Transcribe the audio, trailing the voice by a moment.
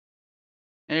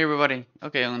Hey everybody.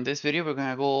 Okay, on this video we're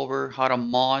gonna go over how to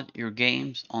mod your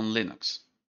games on Linux.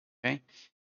 Okay,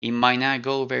 it might not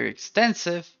go very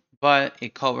extensive, but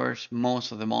it covers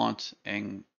most of the mods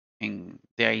and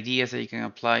the ideas that you can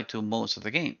apply to most of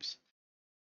the games,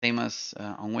 same as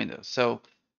on Windows. So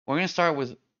we're gonna start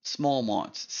with small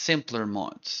mods, simpler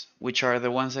mods, which are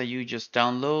the ones that you just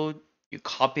download, you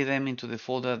copy them into the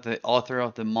folder the author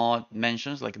of the mod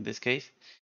mentions, like in this case,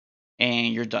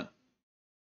 and you're done.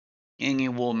 And it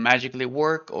will magically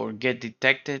work or get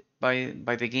detected by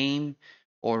the game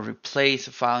or replace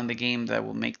a file in the game that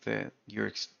will make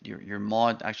your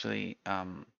mod actually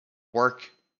work,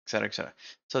 etc., etc.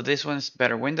 So this one's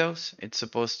better Windows. It's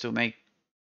supposed to make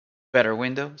better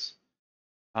Windows.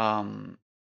 Um,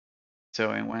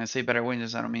 and when I say better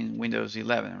Windows, I don't mean Windows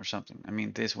 11 or something. I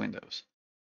mean this Windows.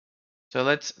 So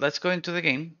let's go into the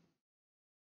game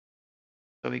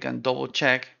so we can double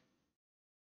check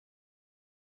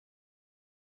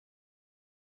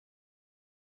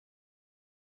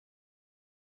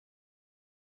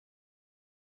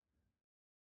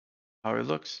how it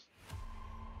looks.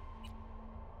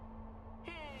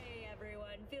 Hey everyone,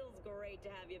 feels great to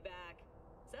have you back.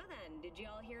 So then, did you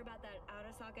all hear about that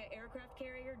Asus aircraft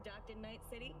carrier docked in Night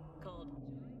City called...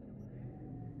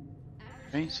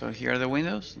 Okay, so here are the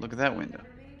windows. Look at that window.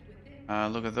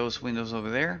 Look at those windows over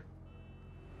there.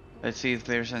 Let's see if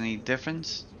there's any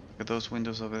difference. Look at those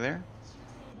windows over there.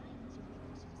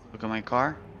 Look at my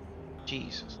car.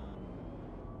 Jesus.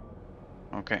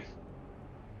 Okay.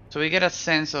 So we get a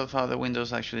sense of how the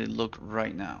windows actually look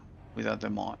right now without the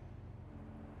mod.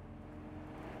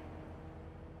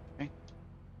 Okay.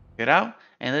 Get out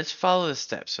and let's follow the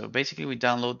steps. So basically we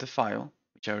download the file,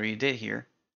 which I already did here.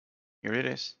 Here it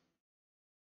is.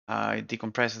 I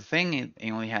decompress the thing,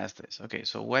 it only has this. Okay,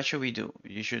 so what should we do?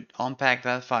 You should unpack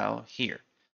that file here.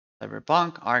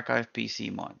 Cyberpunk Archive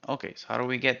PC mod. Okay, so how do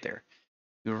we get there?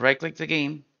 You right click the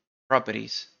game,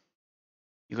 properties,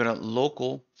 you go to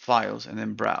local files and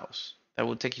then browse. That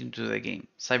will take you to the game,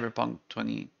 Cyberpunk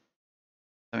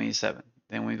 2077.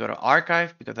 Then we go to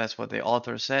archive because that's what the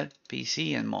author said,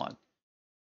 PC and mod.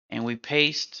 And we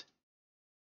paste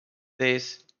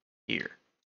this here.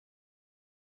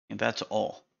 And that's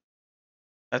all.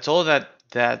 That's all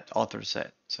that author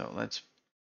said. So let's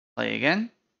play again.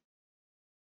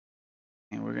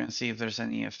 And we're going to see if there's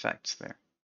any effects there.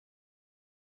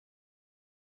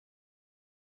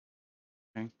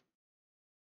 Okay.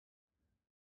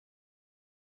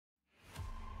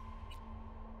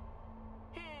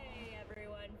 Hey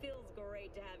everyone, feels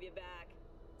great to have you back.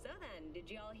 So then, did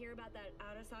you all hear about that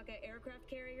Asus aircraft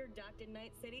carrier docked in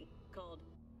Night City called...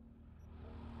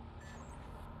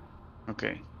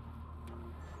 Okay.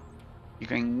 You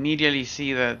can immediately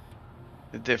see the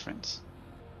difference.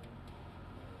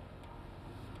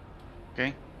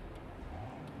 Okay.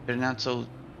 They're not so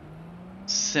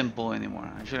simple anymore.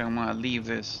 Actually, I'm gonna leave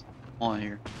this on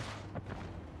here.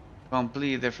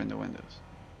 Completely different the windows.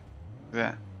 Look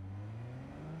at that.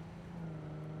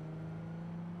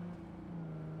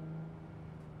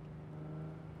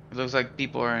 It looks like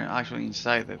people are actually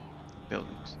inside the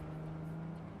buildings.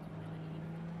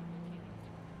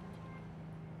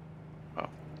 Oh,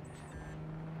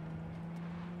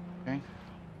 okay.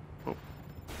 Oh.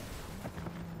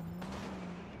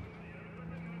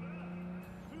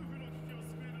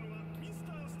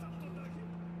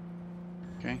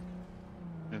 Okay.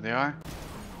 There they are.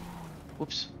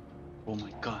 Whoops. Oh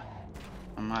my god.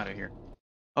 I'm out of here.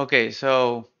 Okay,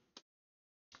 so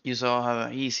you saw how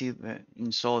easy the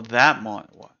install that mod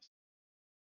was.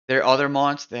 There are other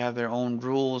mods, they have their own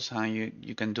rules, how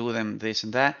you can do them, this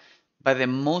and that. But the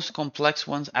most complex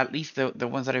ones, at least the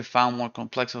ones that I found more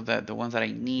complex, or the ones that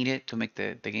I needed to make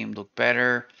the game look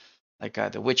better, like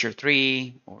The Witcher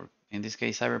 3, or in this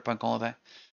case Cyberpunk, all that,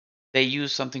 they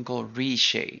use something called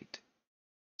Reshade.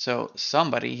 So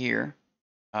somebody here,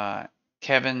 uh,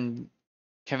 Kevin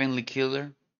Kevin Lee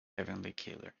Keeler, Kevin Lee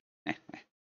Keeler,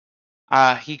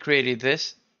 he created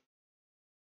this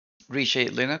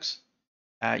Reshade Linux.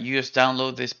 You just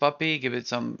download this puppy, give it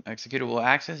some executable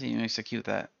access, and you execute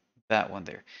that one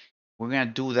there. We're gonna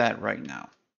do that right now,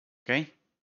 okay?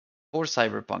 For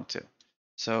Cyberpunk 2.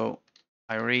 So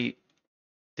I already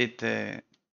did the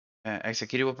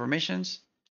executable permissions.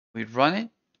 We run it,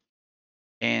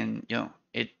 and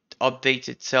it updates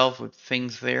itself with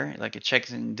things there, like it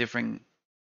checks in different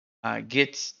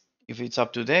gits if it's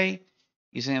up to date.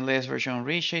 Using the latest version of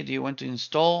Reshade, do you want to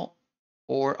install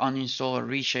or uninstall a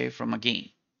Reshade from a game?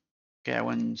 Okay, I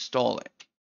want to install it.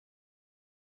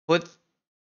 Put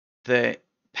the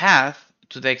path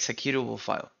to the executable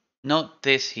file, not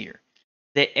this here.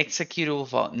 The executable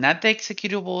file, not the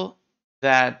executable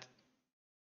that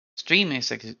Steam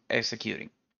is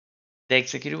executing the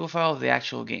executable file of the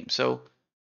actual game. So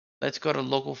let's go to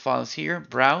local files here,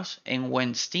 browse, and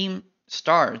when Steam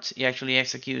starts, it actually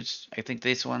executes, I think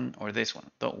this one or this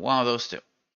one, one of those two.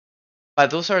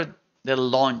 But those are the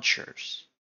launchers.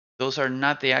 Those are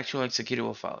not the actual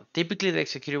executable file. Typically, the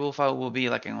executable file will be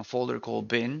like in a folder called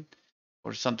bin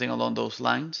or something along those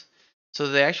lines. So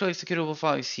the actual executable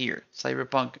file is here,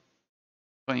 Cyberpunk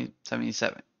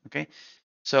 2077. Okay.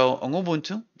 So on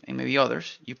Ubuntu and maybe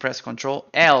others, you press Control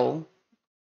L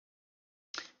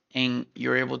and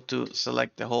you're able to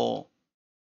select the whole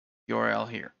URL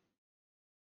here.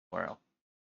 URL.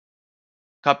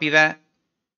 Copy that,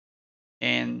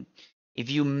 and if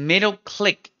you middle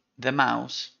click the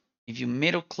mouse, if you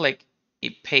middle click,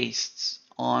 it pastes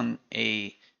on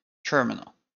a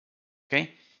terminal. Okay.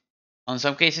 On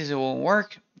some cases it won't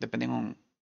work depending on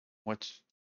what's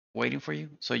waiting for you.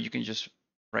 So you can just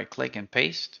right click and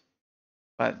paste,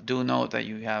 but do note that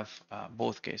you have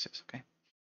both cases. Okay.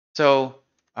 So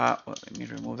let me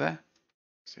remove that.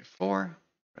 Say 4,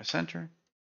 press enter.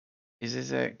 Is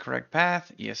this a correct path?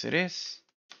 Yes, it is.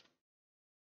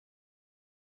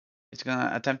 It's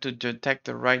gonna attempt to detect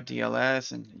the right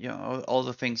DLS and all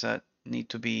the things that need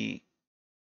to be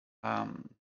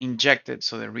injected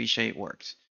so the Reshade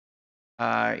works.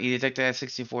 It detected a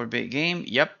 64-bit game.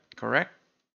 Yep, correct.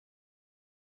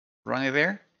 Run it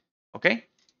there. Okay.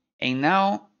 And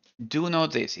now do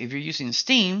note this. If you're using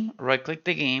Steam, right click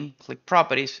the game, click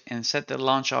properties, and set the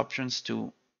launch options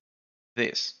to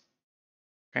this.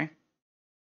 Okay.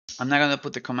 I'm not gonna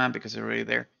put the command because it's already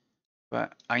there,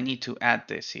 but I need to add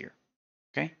this here.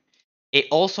 Okay. It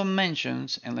also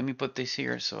mentions, and let me put this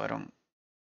here so I don't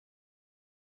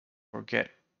forget.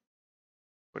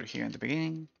 Put it here in the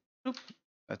beginning. Oop,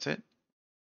 that's it.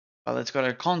 Let's go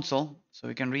to console so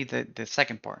we can read the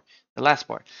second part, the last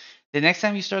part. The next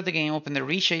time you start the game, open the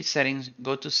Reshade settings,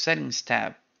 go to Settings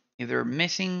tab. Either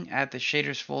missing at the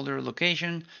shaders folder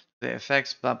location, the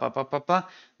effects, blah, blah, blah, blah, blah.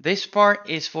 This part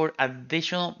is for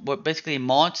additional, but basically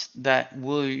mods that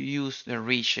will use the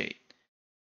Reshade.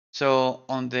 So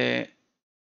on the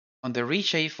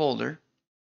Reshade folder,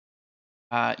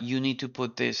 you need to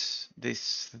put these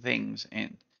things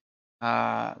in.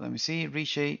 Let me see,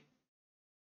 Reshade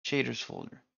shaders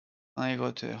folder. I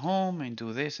go to home and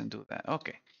do this and do that.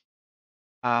 Okay.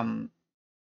 I'm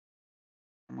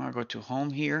gonna go to home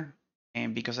here,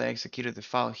 and because I executed the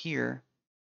file here,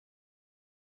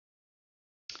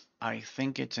 I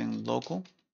think it's in local.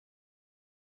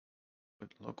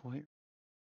 Put local here.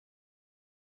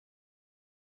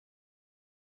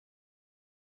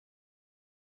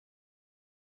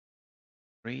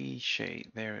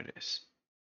 Reshade. There it is.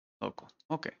 Local.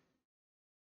 Okay.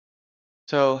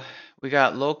 So we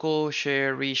got local,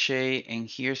 share, reshade, and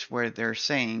here's where they're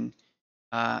saying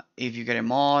if you get a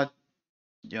mod,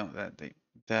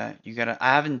 that you gotta. I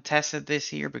haven't tested this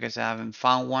here because I haven't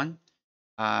found one.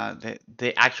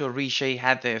 The actual reshade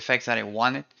had the effects that I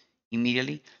wanted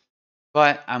immediately,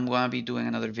 but I'm gonna be doing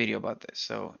another video about this.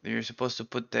 So you're supposed to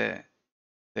put the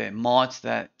mods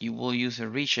that you will use a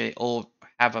reshade or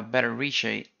have a better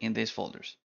reshade in these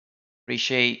folders.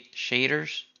 Reshade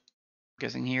shaders, I'm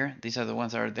guessing here. These are the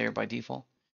ones that are there by default.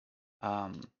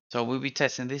 So we'll be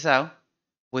testing this out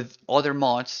with other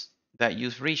mods that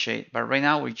use reshade, but right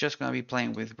now we're just gonna be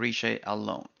playing with reshade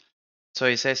alone. So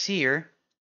it says here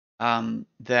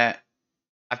that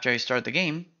after I start the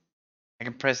game, I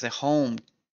can press the home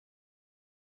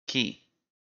key.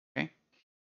 Okay,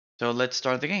 so let's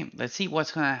start the game. Let's see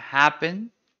what's gonna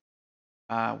happen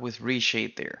with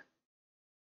Reshade there.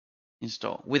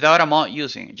 Install without a mod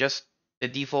using just the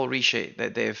default Reshade,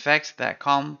 the effects that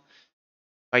come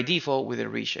by default with the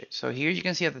Reshade. So here you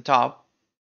can see at the top,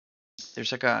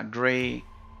 there's like a gray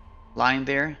line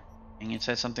there, and it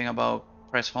says something about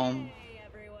press home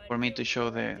for me to show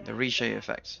the Reshade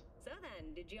effects.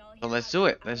 So let's do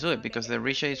it. Let's do it because the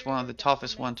Reshade is one of the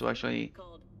toughest one to actually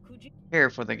prepare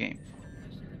for the game.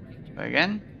 So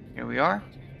again, here we are.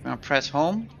 I'm gonna press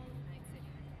home.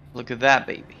 Look at that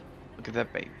baby. Look at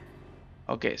that baby.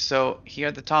 Okay, so here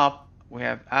at the top we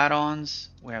have add-ons,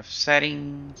 we have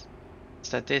settings,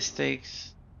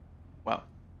 statistics. Well,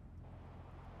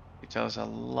 it tells us a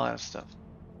lot of stuff.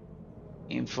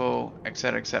 Info,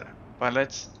 etc., etc. But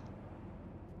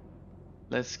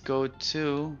let's go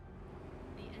to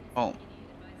home.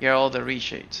 Here are all the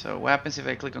reshades. So what happens if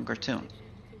I click on cartoon?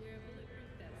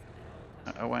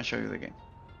 I want to show you the game.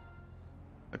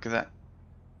 Look at that.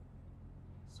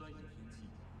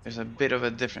 There's a bit of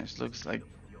a difference. Looks like,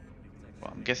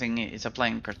 well, I'm guessing it's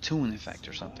applying cartoon effect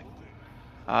or something.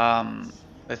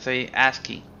 Let's say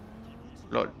ASCII.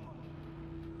 Lol.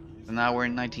 So now we're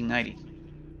in 1990.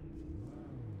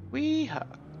 Weeha.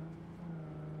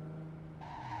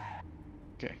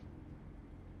 Okay.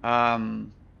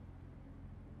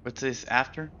 What's this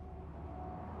after?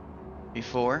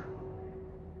 Before?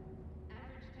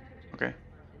 Okay.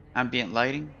 Ambient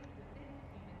lighting.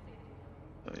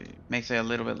 So it makes it a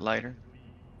little bit lighter.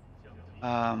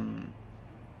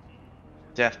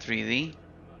 Depth 3D.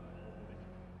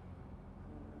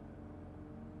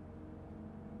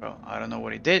 Well, I don't know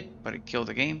what it did, but it killed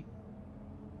the game.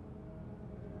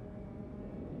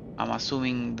 I'm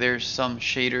assuming there's some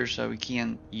shaders that we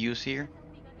can use here.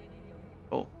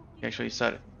 Oh, he actually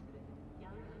said it.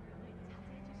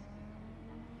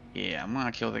 Yeah, I'm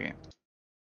gonna kill the game.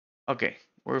 Okay,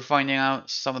 we're finding out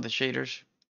some of the shaders.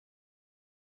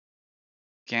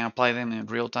 Can apply them in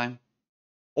real time.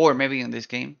 Or maybe in this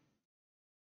game.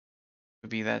 Could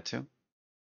be that too.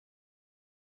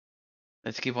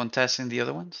 Let's keep on testing the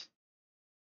other ones.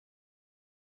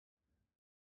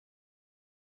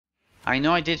 I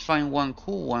know I did find one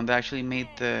cool one that actually made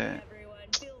the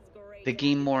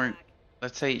game more,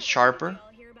 let's say, sharper.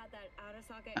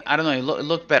 I don't know, it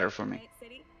looked better for me.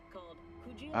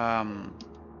 Let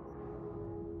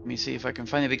me see if I can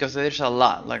find it because there's a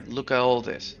lot. Like, look at all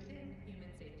this.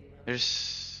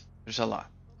 There's a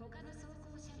lot.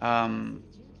 Like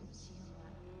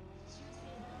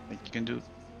you can do,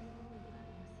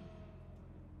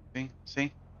 see,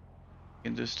 you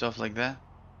can do stuff like that.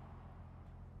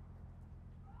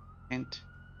 Hint.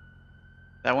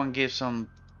 That one gives some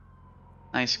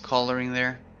nice coloring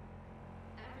there.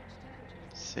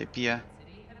 Sepia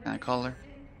kind of color.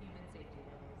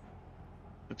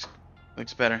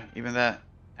 Looks better. Even that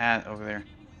ad over there.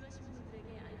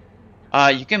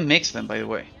 You can mix them, by the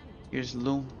way. Here's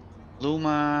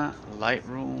Luma,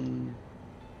 Lightroom,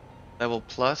 Level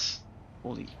Plus.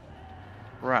 Holy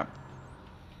crap.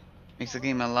 Makes the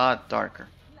game a lot darker.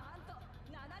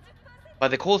 But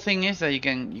the cool thing is that you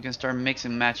can start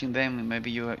mixing, matching them, and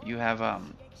maybe you have a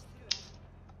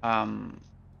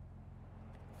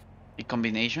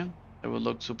combination that will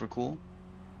look super cool.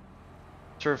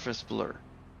 Surface blur.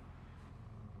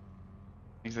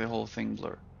 Makes the whole thing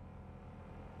blur.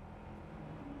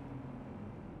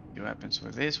 See what happens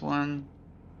with this one.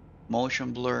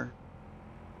 Motion blur.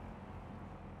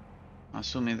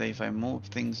 Assuming that if I move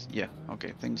things, yeah,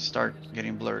 okay, things start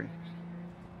getting blurry.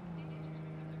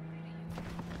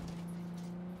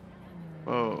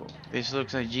 Whoa, this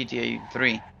looks like GTA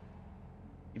 3.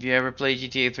 If you ever play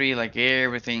GTA 3, like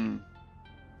everything,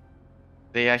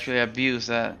 they actually abuse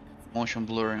that motion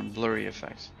blur and blurry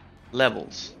effects.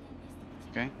 Levels,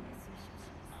 okay?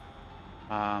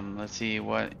 Let's see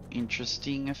what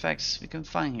interesting effects we can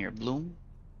find here. Bloom.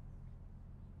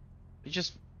 It's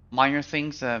just minor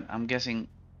things that I'm guessing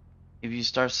if you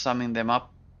start summing them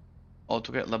up all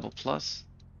to get level plus.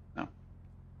 No.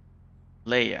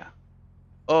 Leia.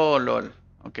 Oh lol.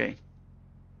 Okay.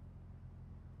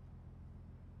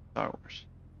 Star Wars.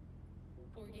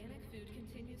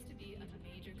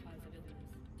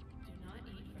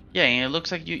 Yeah, and it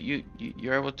looks like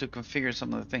you're able to configure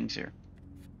some of the things here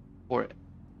for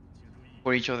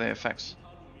each of the effects.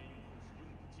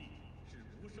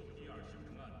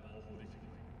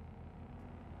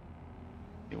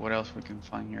 See what else we can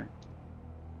find here.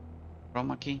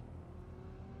 Chroma key.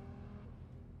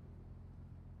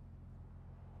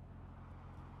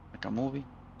 Like a movie.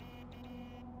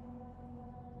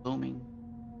 Zooming.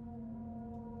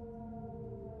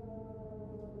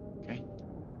 Okay.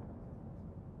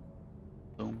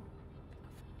 Boom.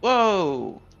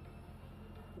 Whoa!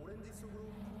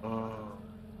 Oh.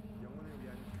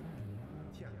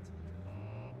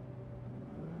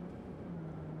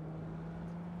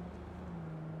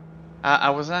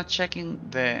 I was not checking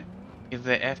if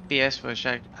the FPS was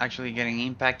actually getting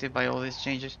impacted by all these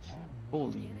changes.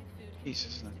 Holy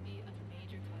Jesus.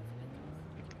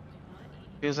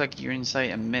 Feels like you're inside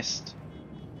a mist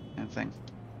and thing.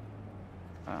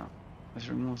 Let's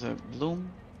remove the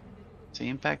bloom. See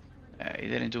impact. It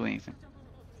didn't do anything.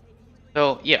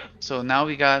 So yeah, so now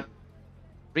we got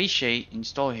Reshade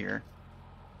installed here.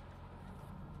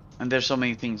 And there's so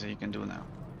many things that you can do now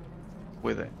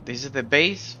with it. This is the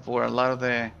base for a lot of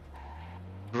the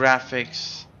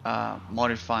graphics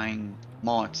modifying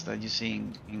mods that you see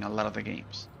in a lot of the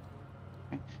games.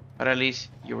 Okay? But at least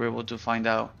you're able to find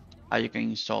out how you can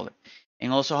install it.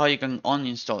 And also how you can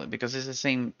uninstall it, because it's the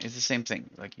same thing.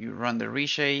 Like you run the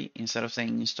Reshade, instead of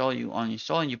saying install, you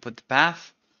uninstall and you put the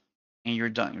path and you're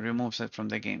done. It removes it from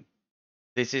the game.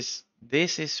 This is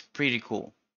pretty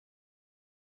cool.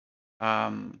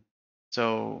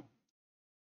 So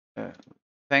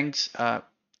thanks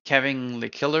Kevin the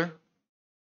Killer,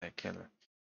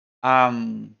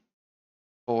 um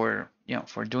for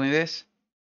for doing this,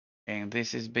 and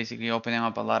this is basically opening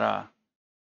up a lot of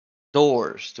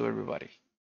doors to everybody,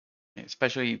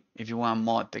 especially if you want to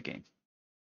mod the game.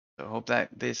 So I hope that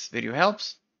this video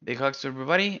helps. Big hugs to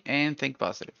everybody and think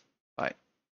positive.